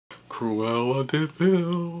Cruella de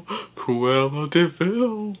Vil, Cruella de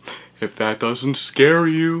Vil. If that doesn't scare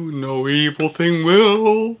you, no evil thing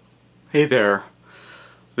will. Hey there,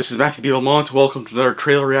 this is Matthew B. Lamont. Welcome to another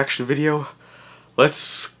trailer reaction video.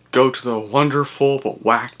 Let's go to the wonderful but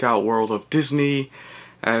whacked out world of Disney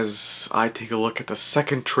as I take a look at the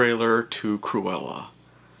second trailer to Cruella.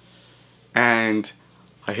 And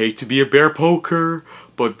I hate to be a bear poker,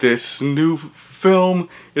 but this new film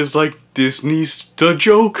is like Disney's The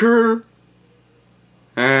Joker.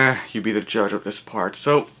 You be the judge of this part.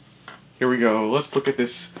 So, here we go. Let's look at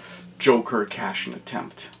this Joker cash-in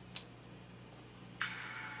attempt.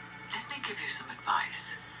 Let me give you some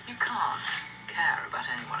advice. You can't care about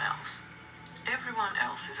anyone else. Everyone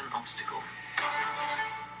else is an obstacle.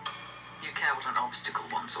 You care what an obstacle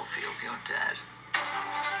wants or feels, you're dead.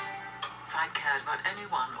 If I cared about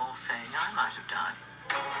anyone or thing, I might have died.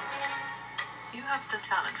 You have the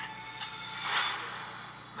talent.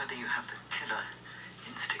 Whether you have the killer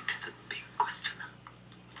instinct is the big question.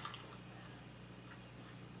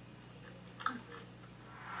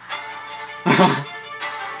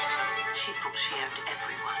 She thought she owned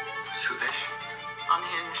everyone. It's foolish.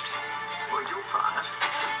 Unhinged. Well, you're fired.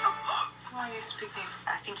 Why are you speaking?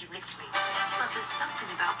 I think you licked me. But there's something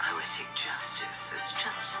about poetic justice that's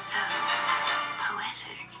just so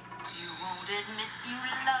poetic. You won't admit you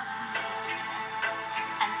love me,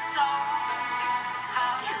 and so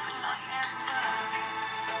how do you like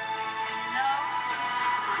to know?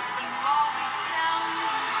 You always tell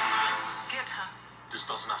me. Get her. This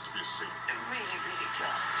doesn't have to be a scene. It really, really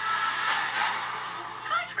does.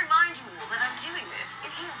 I'd like to remind you all that I'm doing this.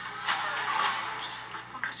 It is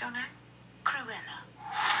What was your name? Cruella.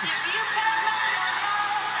 If you can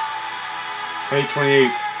May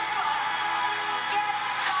 28th.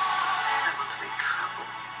 I want to make trouble.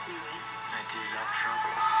 You in? I do love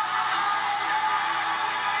trouble.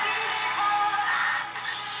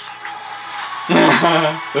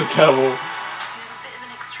 The devil. You have a bit of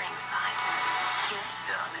an extreme side. Yes,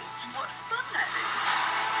 darling. What fun that is.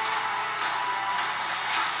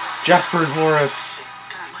 Jasper and Horace. She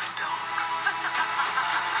stole my dogs.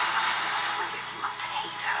 I guess you must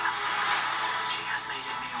hate her. She has made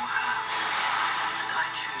it me or her, and I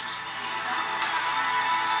choose me.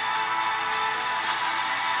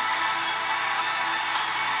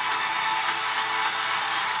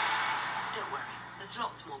 Don't worry. There's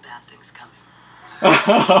lots more bad things coming.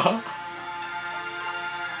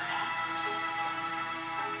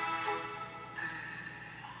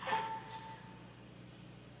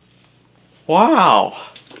 Wow.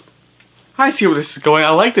 I see where this is going. I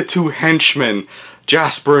like the two henchmen,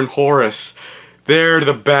 Jasper and Horace. They're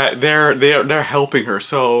the they're helping her.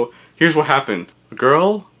 So here's what happened. A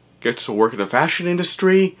girl gets to work in the fashion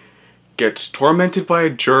industry, gets tormented by a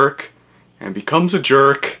jerk, and becomes a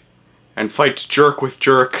jerk, and fights jerk with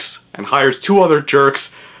jerks, and hires two other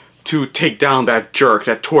jerks to take down that jerk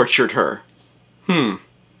that tortured her.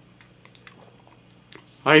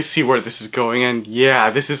 I see where this is going, and yeah,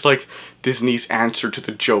 this is like Disney's answer to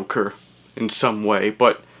the Joker in some way,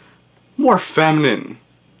 but more feminine.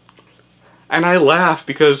 And I laugh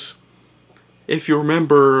because if you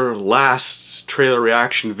remember last trailer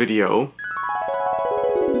reaction video,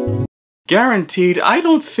 guaranteed, I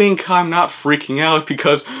don't think I'm not freaking out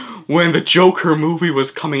because when the Joker movie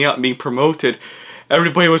was coming out and being promoted,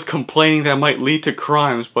 everybody was complaining that might lead to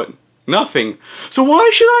crimes, but nothing. So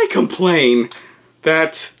why should I complain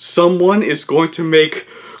that someone is going to make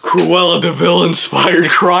Cruella de Vil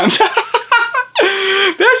inspired crimes?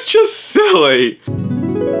 That's just silly.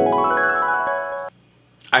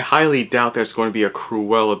 I highly doubt there's going to be a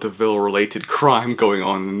Cruella de Vil related crime going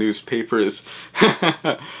on in the newspapers.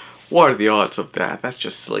 What are the odds of that? That's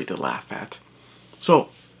just silly to laugh at. So,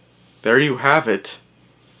 there you have it.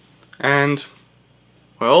 And,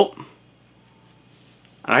 well,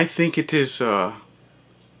 I think it is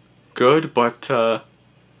good, but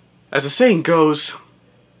as the saying goes,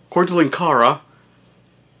 according to Linkara,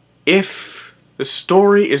 if the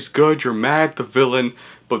story is good, you're mad at the villain,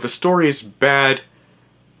 but if the story is bad,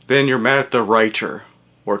 then you're mad at the writer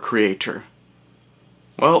or creator.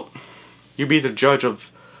 Well, you be the judge of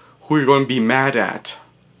who you're going to be mad at.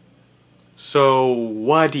 So,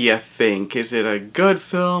 what do you think? Is it a good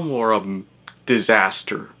film or a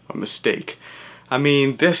disaster, a mistake? I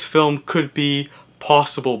mean, this film could be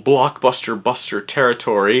possible blockbuster buster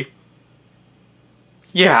territory.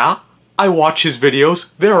 Yeah, I watch his videos.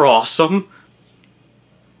 They're awesome.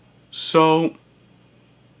 So,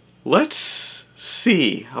 let's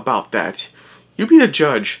see about that. You be the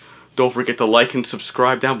judge. Don't forget to like and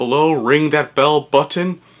subscribe down below. Ring that bell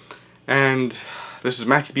button. And this is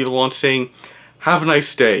Matthew B. Lamont saying, have a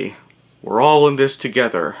nice day. We're all in this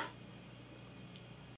together.